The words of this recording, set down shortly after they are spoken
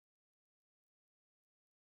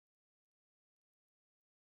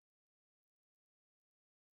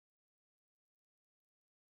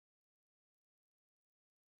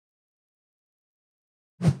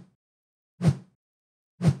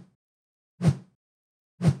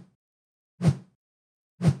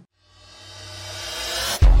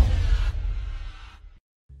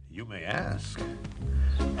may ask,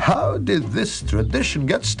 how did this tradition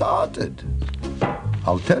get started?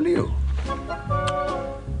 I'll tell you.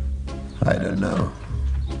 I don't know.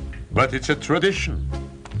 But it's a tradition.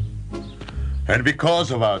 And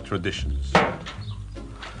because of our traditions,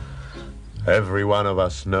 every one of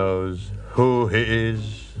us knows who he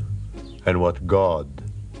is and what God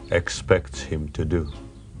expects him to do.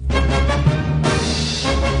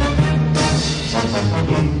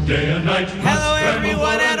 Hello,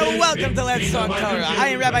 everyone, and welcome to Let's Talk Torah. I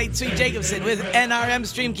am Rabbi Tzvi Jacobson with NRM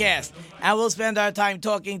Streamcast, and we'll spend our time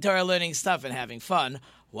talking Torah, learning stuff, and having fun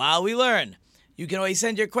while we learn. You can always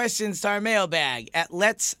send your questions to our mailbag at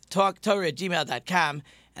letstalktorah@gmail.com,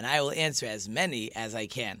 and I will answer as many as I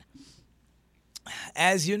can.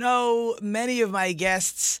 As you know, many of my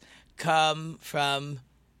guests come from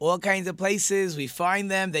all kinds of places. We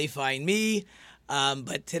find them, they find me.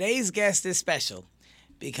 But today's guest is special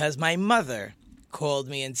because my mother called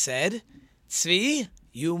me and said, Tzvi,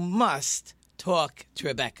 you must talk to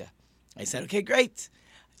Rebecca. I said, okay, great.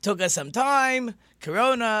 Took us some time,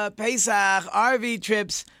 Corona, Pesach, RV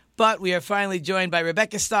trips, but we are finally joined by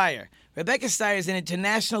Rebecca Steyer. Rebecca Steyer is an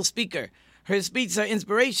international speaker. Her speeches are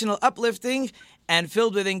inspirational, uplifting, and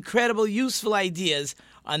filled with incredible, useful ideas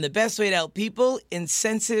on the best way to help people in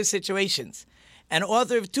sensitive situations. And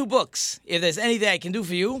author of 2 books, If There's Anything I Can Do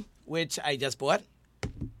For You, which I just bought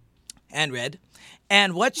and read,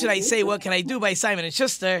 and What Should I Say, What Can I Do by Simon &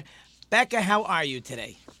 Schuster. Becca, how are you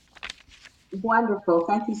today? Wonderful.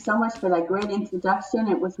 Thank you so much for that great introduction.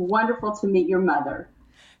 It was wonderful to meet your mother.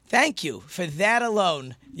 Thank you. For that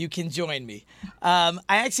alone, you can join me. I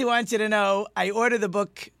actually want you to know I ordered the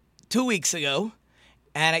book 2 weeks ago,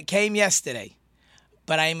 and it came yesterday.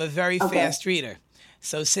 But I am a very fast reader.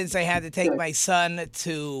 So since I had to take my son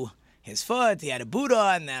to his foot, he had a boot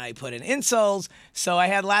on, then I put in insoles. So I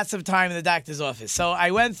had lots of time in the doctor's office. So I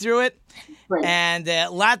went through it, and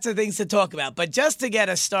lots of things to talk about. But just to get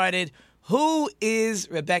us started, who is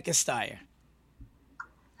Rebecca Steyer?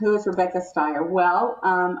 Who is Rebecca Steyer? Well,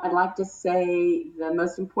 I'd like to say the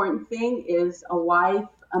most important thing is a wife,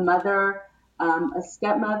 a mother, a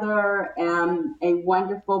stepmother, and a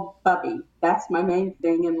wonderful bubby. That's my main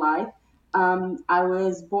thing in life. I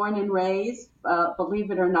was born and raised,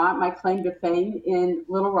 believe it or not, my claim to fame in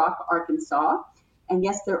Little Rock, Arkansas. And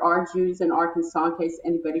yes, there are Jews in Arkansas, in case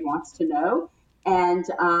anybody wants to know. And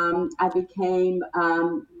I became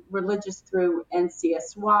religious through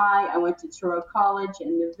NCSY. I went to Touro College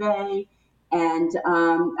in Neve. And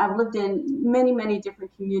I've lived in many, many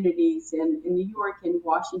different communities in New York, in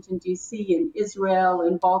Washington, D.C., in Israel,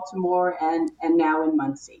 in Baltimore, and now in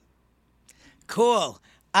Muncie. Cool.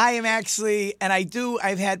 I am actually, and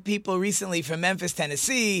I've had people recently from Memphis,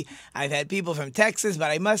 Tennessee. I've had people from Texas, but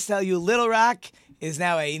I must tell you, Little Rock is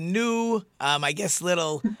now a new,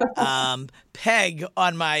 little peg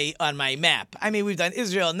on my map. I mean, we've done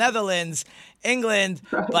Israel, Netherlands, England,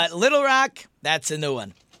 but Little Rock, that's a new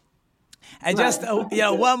one. And just,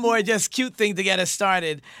 one more just cute thing to get us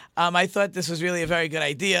started. I thought this was really a very good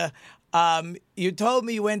idea. You told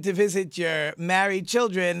me you went to visit your married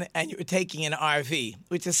children and you were taking an RV,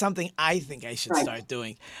 which is something I think I should start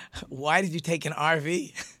doing. Why did you take an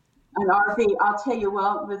RV? An RV, I'll tell you,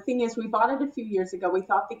 well, the thing is, we bought it a few years ago. We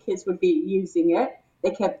thought the kids would be using it.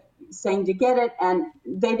 They kept saying to get it, and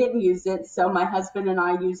they didn't use it. So my husband and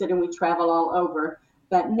I use it, and we travel all over.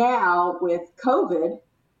 But now with COVID,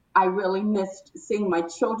 I really missed seeing my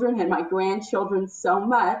children and my grandchildren so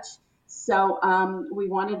much. So we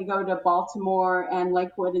wanted to go to Baltimore and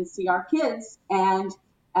Lakewood and see our kids. And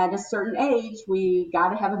at a certain age, we got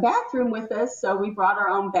to have a bathroom with us. So we brought our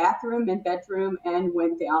own bathroom and bedroom and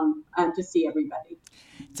went down to see everybody.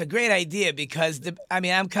 It's a great idea because,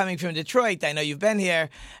 I'm coming from Detroit. I know you've been here.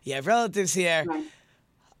 You have relatives here. Right.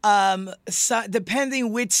 So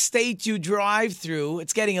depending which state you drive through,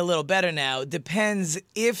 it's getting a little better now. Depends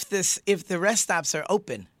if the rest stops are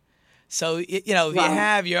open. So if you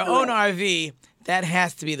have your own RV, that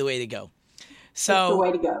has to be the way to go. So that's the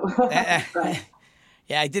way to go. Right.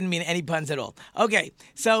 Yeah, I didn't mean any puns at all. Okay,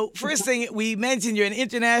 so first thing we mentioned, you're an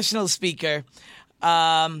international speaker.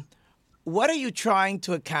 What are you trying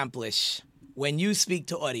to accomplish when you speak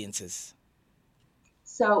to audiences?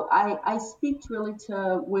 So I speak really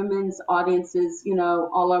to women's audiences,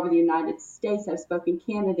 all over the United States. I've spoken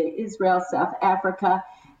Canada, Israel, South Africa,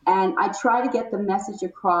 and I try to get the message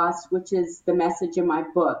across, which is the message in my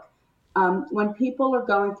book. When people are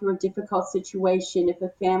going through a difficult situation, if a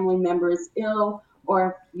family member is ill or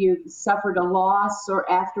if you suffered a loss or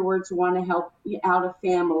afterwards want to help out a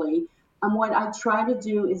family, what I try to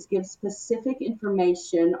do is give specific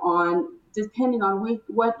information on, depending on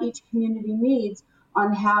what each community needs,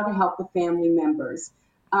 on how to help the family members.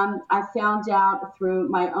 I found out through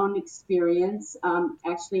my own experience.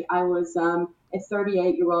 Actually, I was a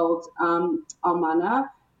 38-year-old almana,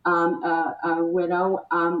 a widow.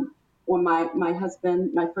 When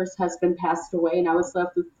my first husband passed away, and I was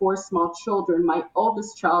left with four small children. My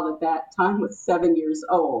oldest child at that time was 7 years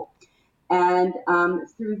old. And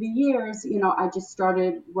through the years, I just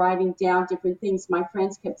started writing down different things. My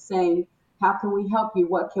friends kept saying, how can we help you?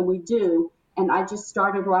 What can we do? And I just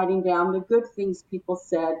started writing down the good things people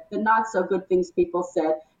said, the not so good things people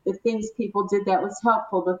said, the things people did that was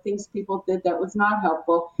helpful, the things people did that was not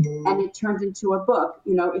helpful. And it turned into a book,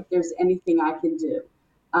 if there's anything I can do.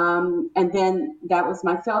 And then that was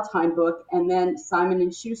my Feldheim book. And then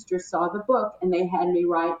Simon & Schuster saw the book and they had me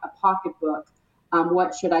write a pocketbook.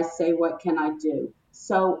 What should I say? What can I do?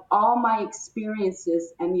 So all my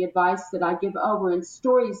experiences and the advice that I give over and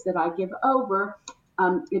stories that I give over,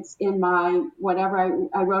 it's in whatever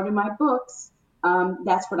I wrote in my books.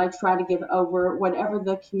 That's what I try to give over, whatever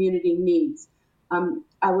the community needs.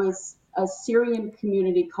 A Syrian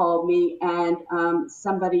community called me, and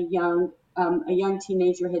somebody young, a young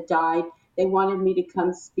teenager had died. They wanted me to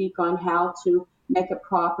come speak on how to make a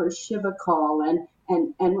proper Shiva call and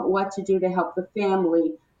what to do to help the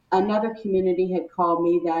family. Another community had called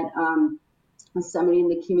me that somebody in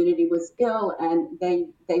the community was ill, and they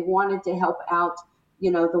wanted to help out,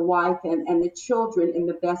 the wife and the children in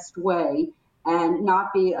the best way and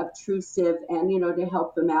not be obtrusive, and, to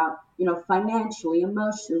help them out, financially,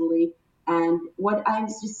 emotionally. And what I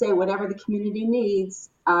used to say, whatever the community needs,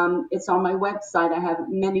 it's on my website. I have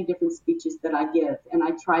many different speeches that I give, and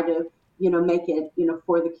I try to, make it,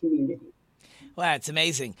 for the community. Wow, it's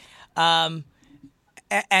amazing. And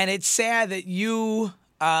it's sad that you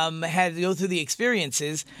had to go through the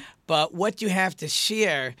experiences, but what you have to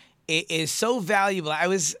share is so valuable. I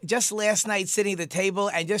was just last night sitting at the table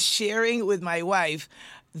and just sharing with my wife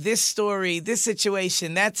this story, this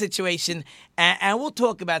situation, that situation, and we'll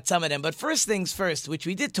talk about some of them. But first things first, which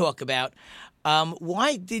we did talk about,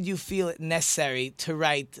 why did you feel it necessary to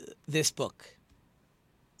write this book?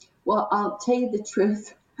 Well, I'll tell you the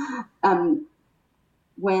truth.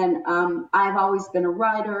 When I've always been a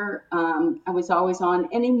writer, I was always on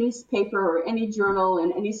any newspaper or any journal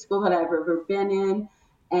in any school that I've ever been in,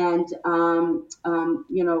 and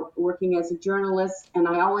working as a journalist, and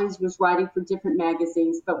I always was writing for different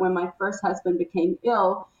magazines. But when my first husband became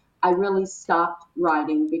ill, I really stopped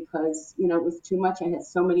writing because it was too much. I had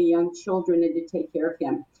so many young children and to take care of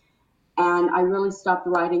him, and I really stopped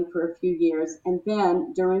writing for a few years. And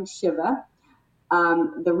then during Shiva,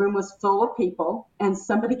 the room was full of people, and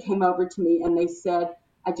somebody came over to me and they said,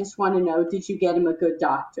 I just want to know, did you get him a good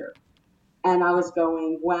doctor? And I was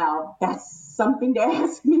going, wow, that's something to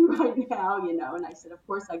ask me right now, And I said, of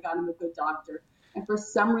course, I got him a good doctor. And for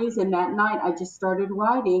some reason that night, I just started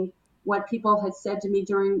writing what people had said to me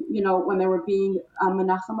during, when they were being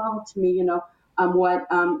menachemal to me, what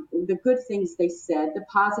the good things they said, the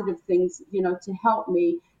positive things, to help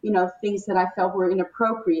me, things that I felt were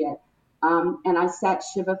inappropriate. And I sat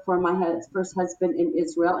Shiva for my first husband in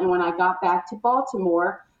Israel. And when I got back to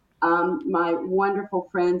Baltimore, my wonderful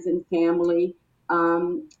friends and family,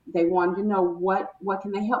 they wanted to know what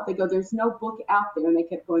can they help. They go, there's no book out there. And they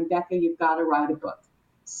kept going, Becca, you've got to write a book.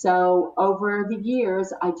 So over the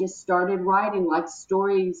years, I just started writing like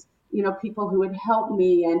stories, people who had helped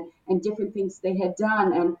me and different things they had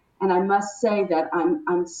done. And I must say that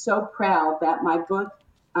I'm so proud that my book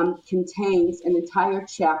contains an entire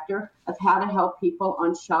chapter of how to help people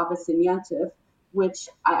on Shabbos and Yontif, which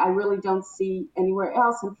I really don't see anywhere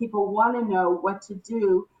else. And people want to know what to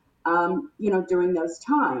do, during those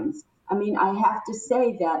times. I mean, I have to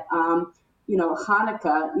say that,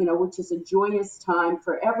 Hanukkah, which is a joyous time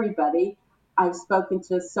for everybody. I've spoken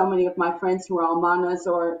to so many of my friends who are almanas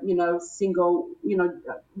or, single,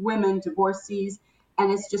 women, divorcees.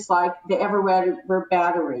 And it's just like the ever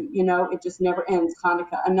battery, it just never ends.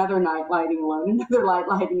 Hanukkah, another night lighting alone, another night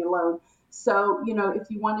lighting alone. So, if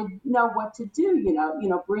you want to know what to do,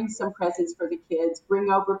 bring some presents for the kids, bring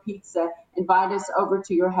over pizza, invite us over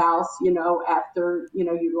to your house, after,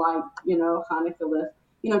 you light, Hanukkah lift,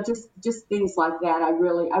 just things like that. I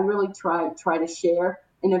really try to share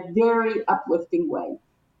in a very uplifting way.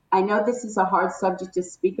 I know this is a hard subject to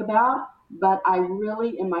speak about, but I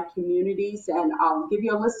really, in my communities, and I'll give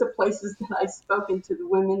you a list of places that I've spoken to the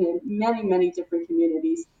women in many, many different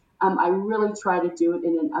communities. I really try to do it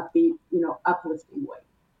in an upbeat, uplifting way.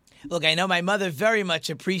 Look, I know my mother very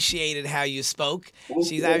much appreciated how you spoke.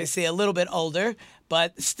 She's obviously a little bit older,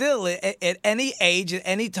 But still, at any age, at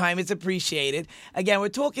any time, it's appreciated. Again, we're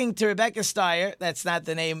talking to Rebecca Steyer. That's not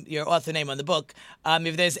the name, your author name on the book.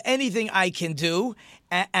 If there's anything I can do,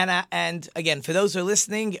 and again, for those who are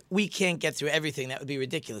listening, we can't get through everything. That would be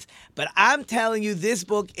ridiculous. But I'm telling you, this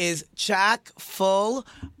book is chock full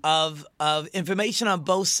of information on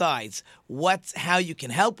both sides. How you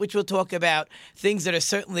can help, which we'll talk about, things that are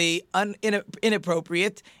certainly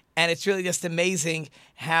inappropriate, and it's really just amazing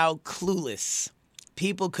how clueless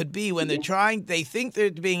people could be when they're trying. They think they're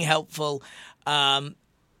being helpful.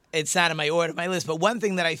 It's not in my order, my list, but one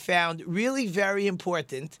thing that I found really very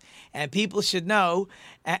important, and people should know,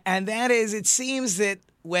 and that is, it seems that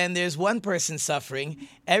when there's one person suffering,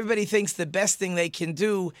 everybody thinks the best thing they can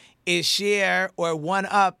do is share or one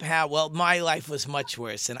up how, well, my life was much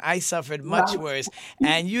worse and I suffered much worse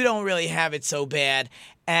and you don't really have it so bad.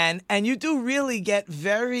 And you do really get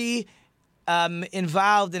very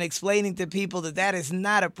involved in explaining to people that is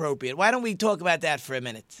not appropriate. Why don't we talk about that for a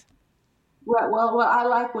minute? Well, I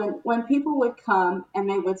like when people would come and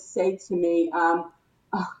they would say to me, oh,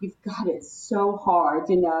 you've got it so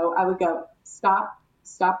hard, I would go, stop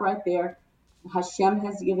right there. Hashem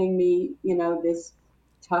has given me, this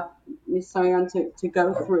tough nisayon to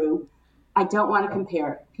go through. I don't want to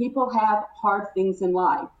compare it. People have hard things in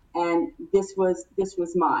life, and this was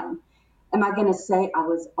mine. Am I going to say I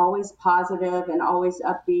was always positive and always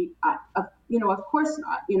upbeat? Of course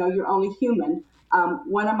not. You're only human.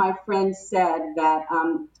 One of my friends said that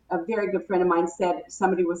a very good friend of mine said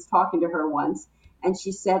somebody was talking to her once, and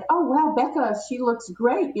she said, "Oh, wow, Becca, she looks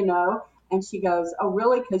great, And she goes, "Oh,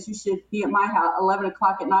 really? Because you should be at my house 11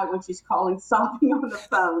 o'clock at night when she's calling, sobbing on the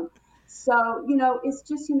phone." So, it's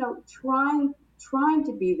just, trying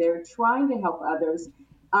to be there, trying to help others.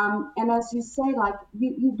 And as you say, like,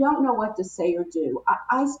 you don't know what to say or do.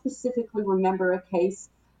 I specifically remember a case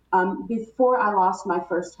before I lost my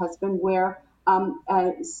first husband where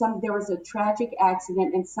there was a tragic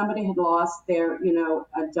accident and somebody had lost their,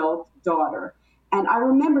 adult daughter. And I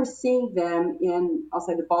remember seeing them in, I'll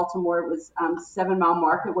say the Baltimore, it was 7 Mile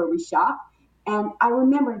Market where we shop. And I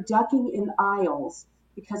remember ducking in aisles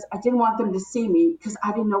because I didn't want them to see me because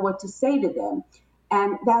I didn't know what to say to them.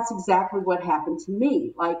 And that's exactly what happened to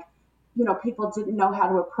me. Like, people didn't know how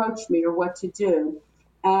to approach me or what to do.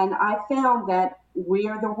 And I found that we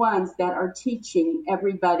are the ones that are teaching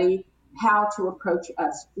everybody how to approach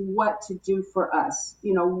us, what to do for us,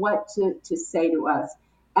 what to say to us.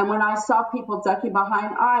 And when I saw people ducking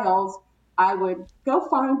behind aisles, I would go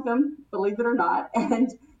find them, believe it or not.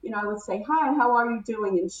 And, I would say, "Hi, how are you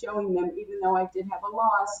doing?" And showing them, even though I did have a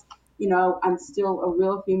loss, I'm still a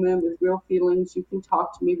real human with real feelings. You can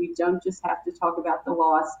talk to me. We don't just have to talk about the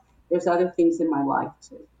loss. There's other things in my life,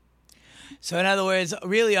 too. So in other words,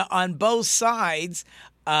 really on both sides,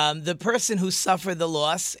 the person who suffered the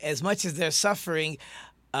loss, as much as they're suffering,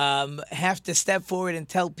 have to step forward and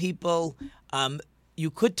tell people, you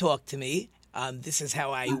could talk to me. This is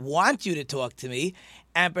how I want you to talk to me.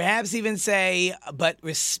 And perhaps even say, but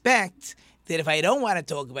respect that if I don't want to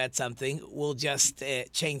talk about something, we'll just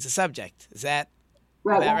change the subject. Is that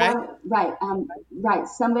right? Right.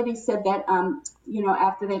 Somebody said that,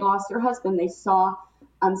 after they lost their husband, they saw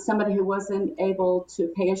somebody who wasn't able to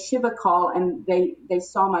pay a Shiva call, and they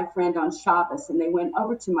saw my friend on Shabbos, and they went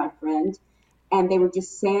over to my friend, and they were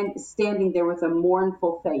just standing there with a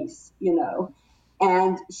mournful face,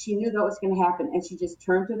 and she knew that was going to happen, and she just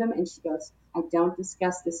turned to them and she goes, "I don't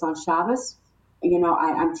discuss this on Shabbos.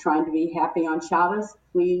 I'm trying to be happy on Shabbos.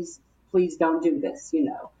 Please don't do this, You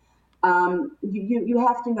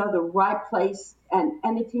have to know the right place.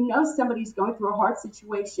 And if you know somebody's going through a hard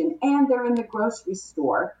situation and they're in the grocery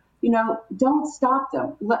store, don't stop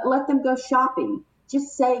them. Let them go shopping.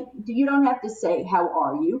 Just say, you don't have to say, "How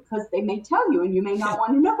are you?" Because they may tell you and you may not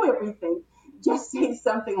want to know everything. Just say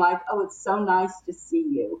something like, "Oh, it's so nice to see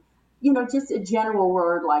you." Just a general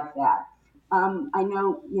word like that. I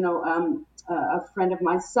know, a friend of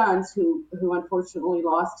my son's who unfortunately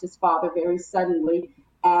lost his father very suddenly.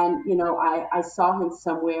 And, I saw him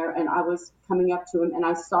somewhere and I was coming up to him and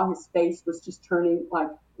I saw his face was just turning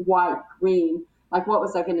like white, green. Like, what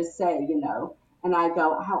was I going to say, And I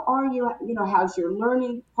go, "How are you? How's your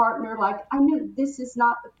learning partner?" Like, I knew this is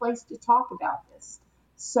not the place to talk about this.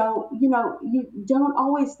 So, you don't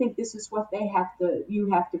always think this is what you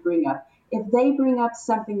have to bring up. If they bring up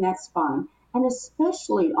something, that's fine. And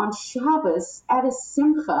especially on Shabbos at a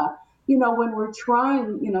simcha, when we're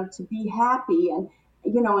trying, to be happy and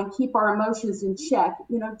keep our emotions in check,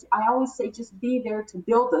 I always say just be there to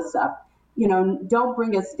build us up. Don't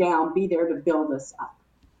bring us down. Be there to build us up.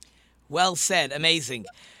 Well said. Amazing.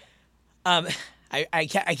 I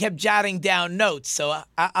kept jotting down notes, so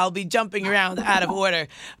I'll be jumping around out of order.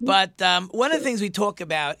 But one of the things we talk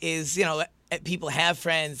about is, people have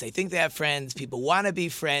friends. They think they have friends. People want to be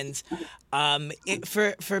friends.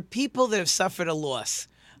 For people that have suffered a loss,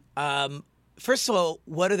 first of all,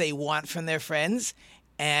 what do they want from their friends,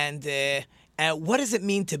 and what does it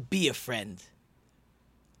mean to be a friend?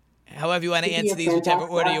 However you want to answer these, whichever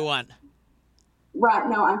order you want. Right.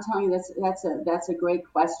 No, I'm telling you, that's a great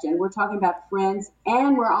question. We're talking about friends,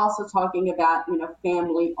 and we're also talking about,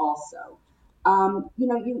 family also.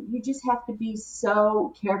 You just have to be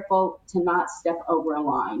so careful to not step over a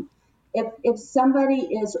line. If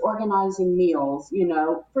somebody is organizing meals,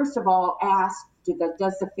 first of all, ask,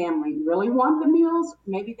 does the family really want the meals?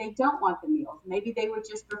 Maybe they don't want the meals. Maybe they would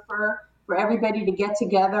just prefer for everybody to get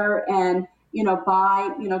together and, buy,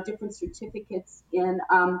 different certificates in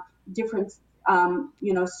different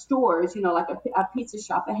stores, like a pizza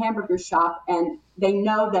shop, a hamburger shop, and they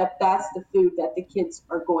know that that's the food that the kids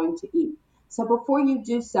are going to eat. So before you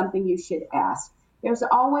do something, you should ask. There's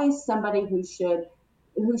always somebody who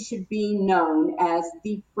should be known as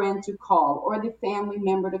the friend to call, or the family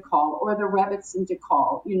member to call, or the Rebbitzin to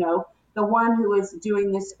call, the one who is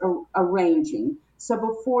doing this arranging. So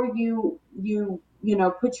before you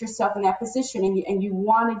put yourself in that position and you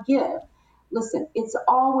want to give, listen, it's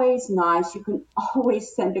always nice. You can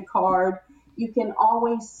always send a card. You can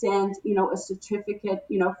always send, a certificate,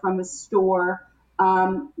 from a store.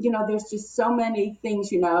 There's just so many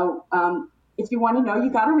things, if you want to know,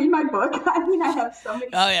 you got to read my book. I have so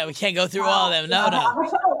many. Oh, yeah, we can't go through all of them. No.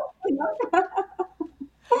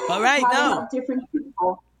 All right, no. Different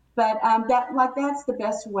people. But that's the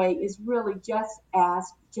best way is really just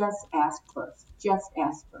ask first. Just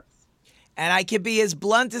ask first. And I can be as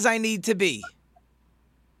blunt as I need to be.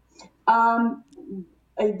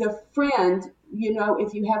 The friend,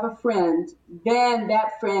 if you have a friend, then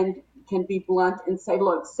that friend can be blunt and say,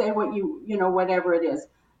 look, say what whatever it is.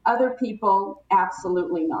 Other people,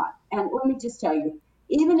 absolutely not. And let me just tell you,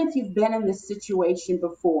 even if you've been in this situation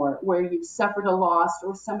before where you've suffered a loss,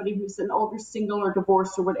 or somebody who's an older single or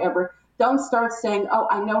divorced or whatever, don't start saying, oh,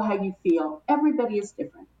 I know how you feel. Everybody is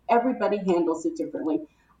different. Everybody handles it differently.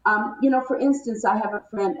 For instance, I have a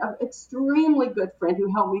friend, an extremely good friend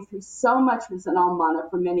who helped me through so much, was an almana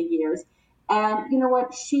for many years. And you know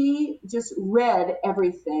what? She just read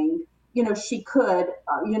everything, she could,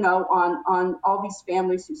 on all these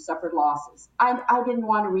families who suffered losses. I didn't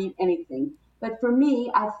want to read anything. But for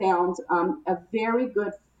me, I found a very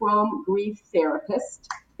good from grief therapist.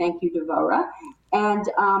 Thank you, Devora. And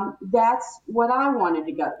that's what I wanted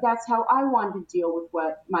to go. That's how I wanted to deal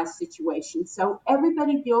with my situation. So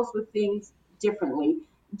everybody deals with things differently.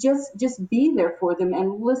 Just be there for them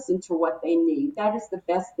and listen to what they need. That is the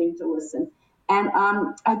best thing, to listen. And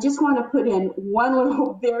I just want to put in one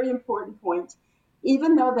little very important point.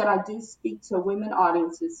 Even though that I do speak to women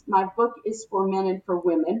audiences, my book is for men and for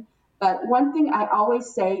women. But one thing I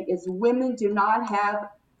always say is women do not have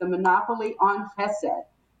the monopoly on chesed.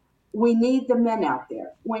 We need the men out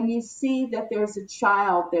there. When you see that there's a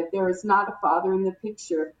child, that there is not a father in the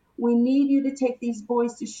picture, we need you to take these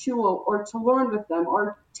boys to shul, or to learn with them,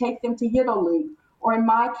 or take them to Yiddish League, or in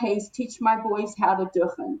my case, teach my boys how to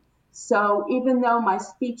duchen. So even though my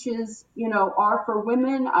speeches, are for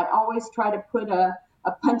women, I always try to put a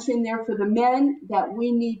punch in there for the men, that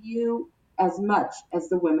we need you as much as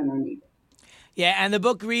the women are needed. Yeah, and the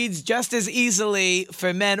book reads just as easily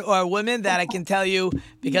for men or women, that I can tell you,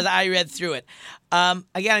 because I read through it.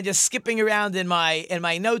 Again, I'm just skipping around in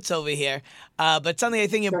my notes over here, but something I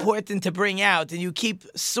think important to bring out, and you keep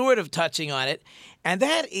sort of touching on it, and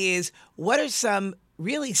that is, what are some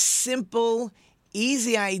really simple,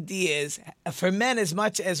 easy ideas for men as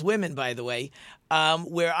much as women, by the way,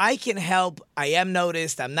 where I can help. I am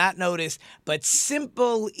noticed, I'm not noticed, but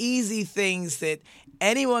simple, easy things that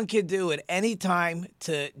anyone can do at any time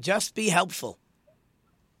to just be helpful.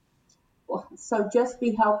 So just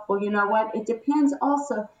be helpful. You know what? It depends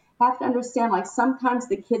also. Have to understand, like sometimes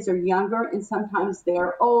the kids are younger and sometimes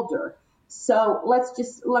they're older. So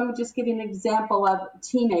let me just give you an example of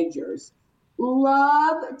teenagers.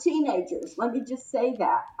 Love teenagers. Let me just say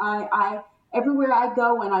that. I everywhere I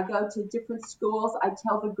go, when I go to different schools, I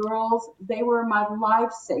tell the girls they were my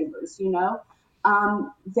lifesavers,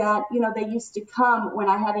 that, they used to come when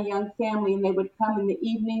I had a young family, and they would come in the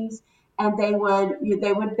evenings, and they would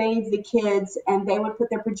bathe the kids, and they would put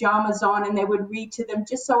their pajamas on, and they would read to them,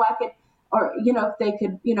 just so I could, or, if they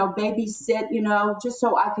could, babysit, just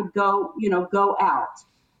so I could go out.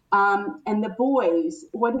 And the boys,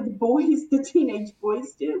 what did the teenage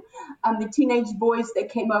boys do? The teenage boys that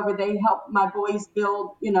came over, they helped my boys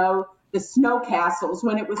build, the snow castles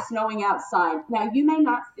when it was snowing outside. Now, you may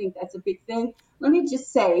not think that's a big thing. Let me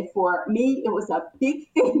just say, for me, it was a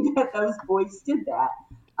big thing that those boys did that.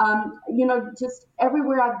 Just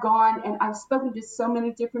everywhere I've gone, and I've spoken to so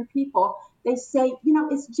many different people, they say,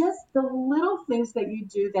 it's just the little things that you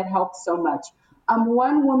do that help so much.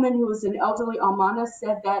 One woman who was an elderly almana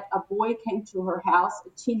said that a boy came to her house, a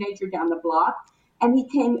teenager down the block, and he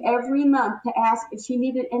came every month to ask if she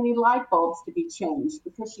needed any light bulbs to be changed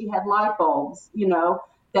because she had light bulbs,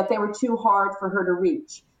 that they were too hard for her to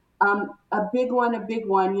reach. A big one,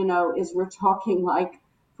 is we're talking like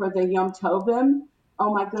for the Yom Tovim.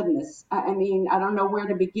 Oh my goodness. I mean, I don't know where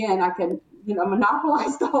to begin. I can,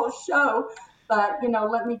 monopolize the whole show. But,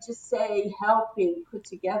 let me just say, helping put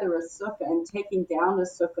together a sukkah and taking down a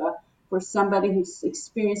sukkah for somebody who's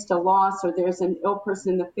experienced a loss or there's an ill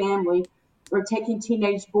person in the family, or taking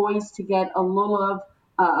teenage boys to get a lulav,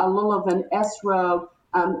 an esrog,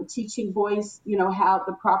 teaching boys, how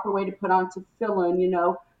the proper way to put on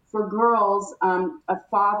tefillin, For girls, a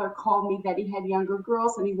father called me that he had younger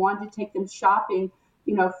girls and he wanted to take them shopping,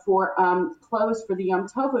 for clothes for the Yom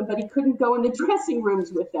Tovim, but he couldn't go in the dressing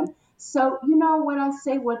rooms with them. So, when I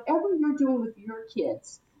say whatever you're doing with your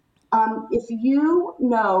kids, if you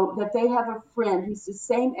know that they have a friend who's the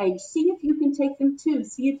same age, see if you can take them too.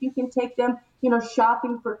 See if you can take them,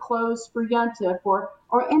 shopping for clothes for Yontif or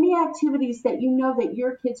any activities that you know that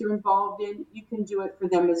your kids are involved in, you can do it for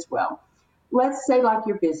them as well. Let's say like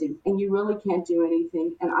you're busy and you really can't do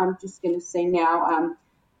anything. And I'm just going to say now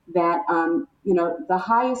that, the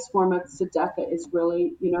highest form of tzedakah is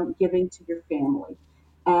really, giving to your family.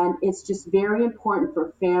 And it's just very important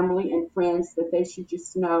for family and friends that they should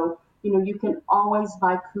just know, you can always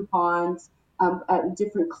buy coupons at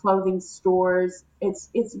different clothing stores. It's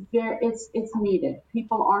needed.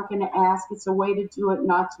 People aren't going to ask. It's a way to do it,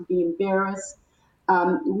 not to be embarrassed.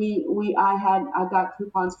 I got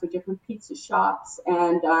coupons for different pizza shops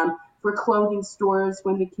and for clothing stores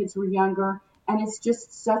when the kids were younger. And it's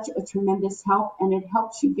just such a tremendous help. And it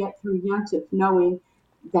helps you get through Yontif knowing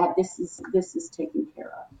that this is taken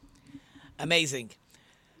care of. Amazing.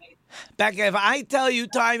 Becca, if I tell you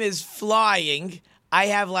time is flying, I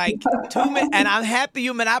have like 2 minutes, and I'm happy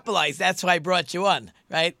you monopolized. That's why I brought you on,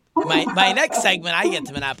 right? My next segment, I get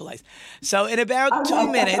to monopolize. So in about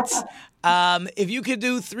 2 minutes, if you could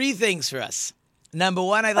do 3 things for us. Number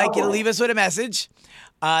 1, I'd like you to leave us with a message.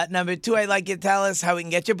 Number 2, I'd like you to tell us how we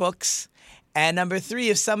can get your books. And number 3,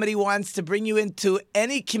 if somebody wants to bring you into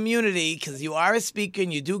any community, because you are a speaker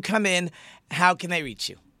and you do come in, how can they reach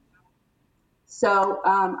you? So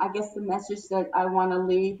I guess the message that I want to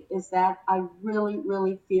leave is that I really,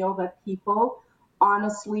 really feel that people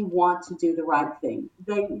honestly want to do the right thing.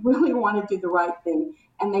 They really want to do the right thing,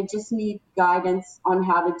 and they just need guidance on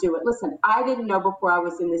how to do it. Listen, I didn't know before I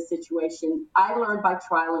was in this situation. I learned by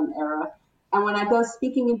trial and error. And when I go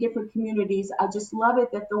speaking in different communities, I just love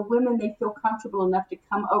it that the women, they feel comfortable enough to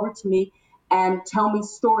come over to me and tell me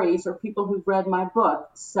stories, or people who've read my book.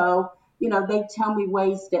 So, they tell me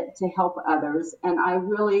ways to help others. And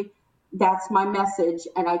that's my message.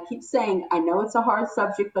 And I keep saying, I know it's a hard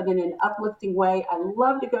subject, but in an uplifting way. I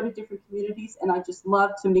love to go to different communities, and I just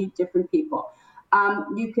love to meet different people.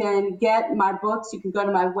 You can get my books. You can go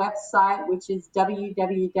to my website, which is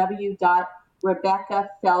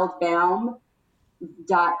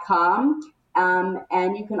www.rebeccafeldbaum.com.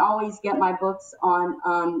 And you can always get my books on,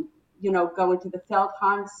 going to the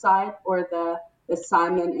Feldheim site or the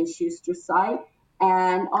Simon and Schuster site.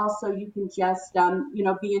 And also you can just,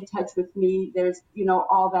 be in touch with me. There's,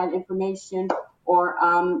 all that information, or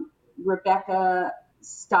Rebecca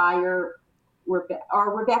Steyer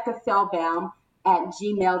or Rebecca Feldbaum at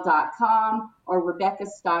gmail.com, or Rebecca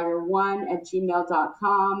Steyer1 at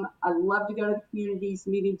gmail.com. I love to go to the communities,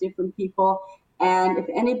 meeting different people. And if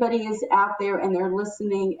anybody is out there and they're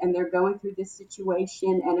listening and they're going through this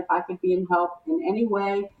situation, and if I could be in help in any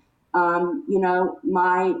way,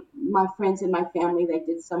 my friends and my family, they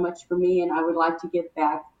did so much for me, and I would like to give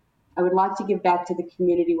back. I would like to give back to the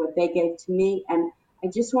community what they gave to me. And I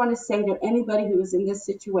just want to say to anybody who is in this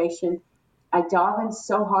situation, I daven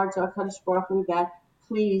so hard to HaKadosh Baruch Hu that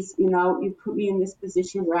please, you put me in this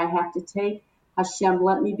position where I have to take. Hashem,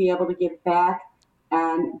 let me be able to give back.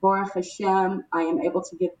 And Baruch Hashem, I am able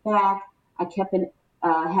to give back. I kept a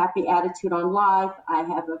happy attitude on life. I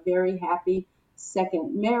have a very happy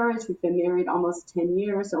second marriage. We've been married almost 10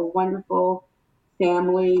 years, a wonderful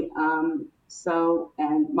family. And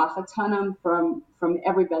Machatanim from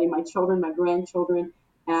everybody, my children, my grandchildren,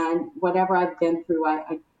 and whatever I've been through,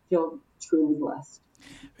 I feel truly blessed.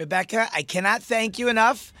 Rebecca, I cannot thank you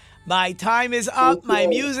enough. My time is up. Thank My you.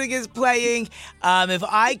 music is playing. If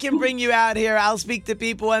I can bring you out here, I'll speak to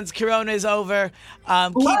people once Corona is over.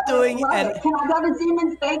 Keep Love doing it, love and it. Can I go to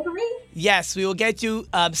Siemens Bakery? yes, we will get you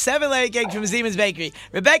 7-layer cake from Siemens Bakery.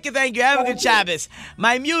 Rebecca, thank you. Have a good Shabbos.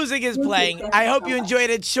 My music is playing. Thank I you hope so you much. enjoyed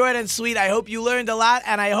it. Short and sweet. I hope you learned a lot,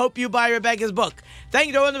 and I hope you buy Rebecca's book. Thank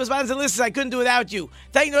you to all the sponsors and listeners. I couldn't do without you.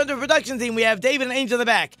 Thank you to the production team. We have David and Angel in the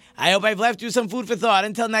back. I hope I've left you some food for thought.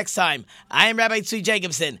 Until next time, I am Rabbi Tzvi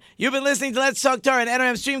Jacobson. You've been listening to Let's Talk Torah and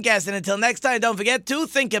NRM Streamcast, and until next time, don't forget to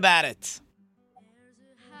think about it.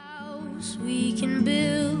 House we can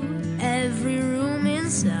build, every room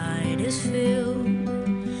inside is filled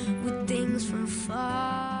with things from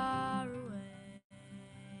far.